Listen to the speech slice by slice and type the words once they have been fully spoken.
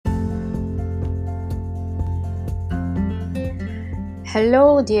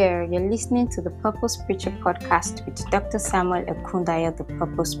Hello there, you're listening to the Purpose Preacher podcast with Dr. Samuel Ekundaya, the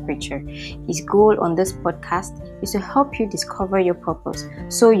Purpose Preacher. His goal on this podcast is to help you discover your purpose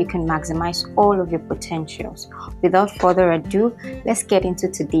so you can maximize all of your potentials. Without further ado, let's get into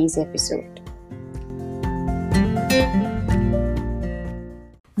today's episode.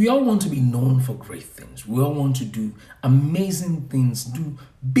 We all want to be known for great things. We all want to do amazing things, do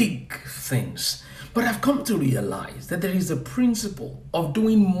big things. But I've come to realize that there is a principle of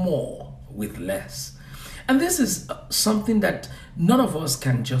doing more with less. And this is something that none of us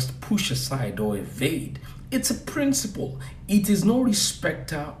can just push aside or evade. It's a principle. It is no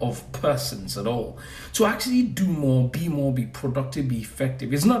respecter of persons at all. To actually do more, be productive, be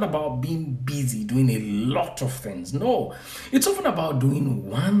effective. It's not about being busy, doing a lot of things. No, it's often about doing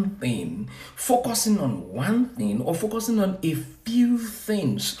one thing, focusing on one thing, or focusing on a few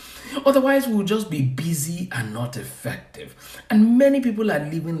things. Otherwise, we'll just be busy and not effective. And many people are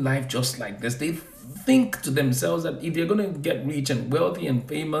living life just like this. They think to themselves that if you're going to get rich and wealthy and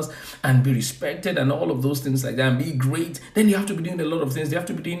famous and be respected and all of those things like that and be great, then you have to be doing a lot of things. They have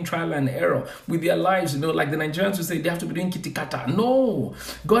to be doing trial and error with their lives. Like the Nigerians would say, they have to be doing kitty kata. No,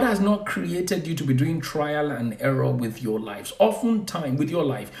 God has not created you to be doing trial and error with your lives. Oftentimes,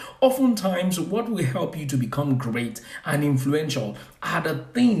 what will help you to become great and influential are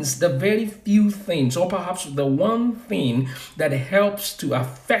the very few things, or perhaps the one thing that helps to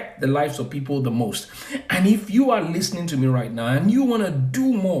affect the lives of people the most. And if you are listening to me right now and you want to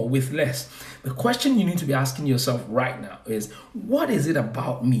do more with less, the question you need to be asking yourself right now is, what is it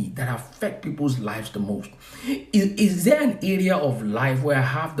about me that affects people's lives the most? Is there an area of life where I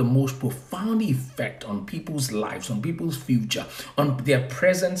have the most profound effect on people's lives, on people's future, on their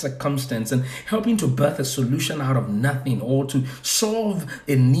present circumstance, and helping to birth a solution out of nothing, or to solve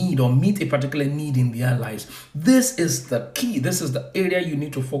a need or meet a particular need in their lives? This is the key. This is the area you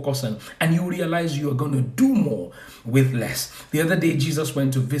need to focus on, and you realize you are going to do more with less. The other day, Jesus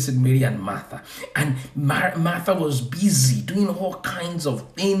went to visit Mary and Martha, and Martha was busy doing all kinds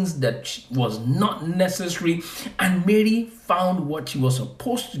of things that was not necessary, and Mary found what she was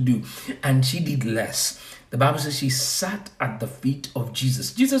supposed to do, and she did less. The Bible says she sat at the feet of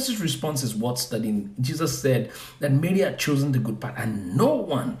Jesus. Jesus' response is worth studying. Jesus said that Mary had chosen the good part, and no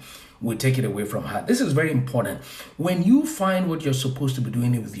one will take it away from her. This is very important. When you find what you're supposed to be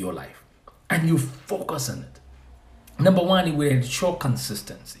doing with your life and you focus on it, number one, it will ensure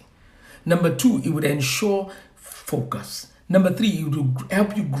consistency. Number two, it would ensure focus. Number three, it will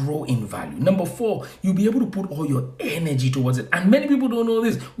help you grow in value. Number four, you'll be able to put all your energy towards it. And many people don't know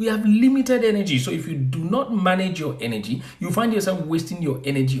this. We have limited energy. So if you do not manage your energy, you find yourself wasting your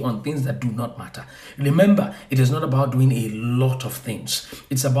energy on things that do not matter. Remember, it is not about doing a lot of things.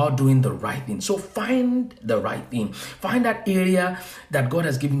 It's about doing the right thing. So find the right thing. Find that area that God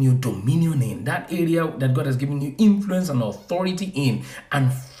has given you dominion in, that area that God has given you influence and authority in,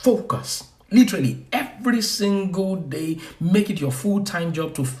 and focus. Literally every single day, make it your full-time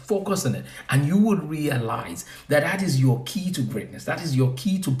job to focus on it, and you will realize that that is your key to greatness. That is your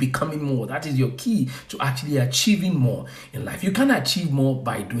key to becoming more. That is your key to actually achieving more in life. You can't achieve more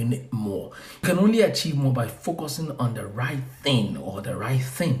by doing more. You can only achieve more by focusing on the right thing or the right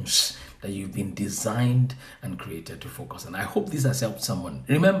things that you've been designed and created to focus on. I hope this has helped someone.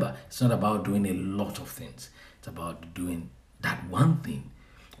 Remember, it's not about doing a lot of things. It's about doing that one thing,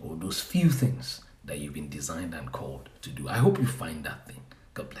 or those few things that you've been designed and called to do. I hope you find that thing.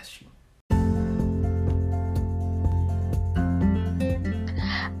 God bless you.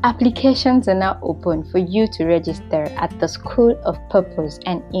 Applications are now open for you to register at the School of Purpose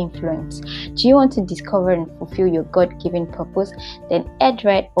and Influence. Do you want to discover and fulfill your God-given purpose? Then head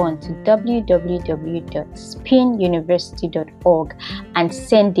right on to www.spinuniversity.org and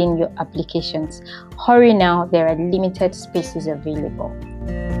send in your applications. Hurry now, there are limited spaces available.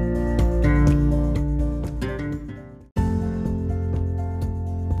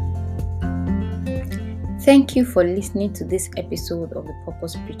 Thank you for listening to this episode of the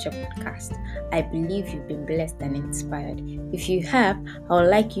Purpose Preacher podcast. I believe you've been blessed and inspired. If you have, I would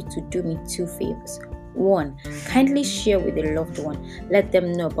like you to do me two favors. One, kindly share with a loved one. Let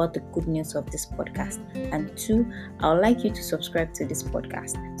them know about the good news of this podcast. And two, I would like you to subscribe to this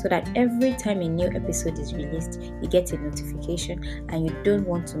podcast so that every time a new episode is released, you get a notification and you don't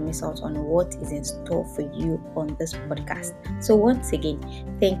want to miss out on what is in store for you on this podcast. So once again,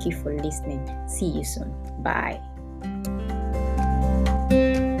 thank you for listening. See you soon. Bye.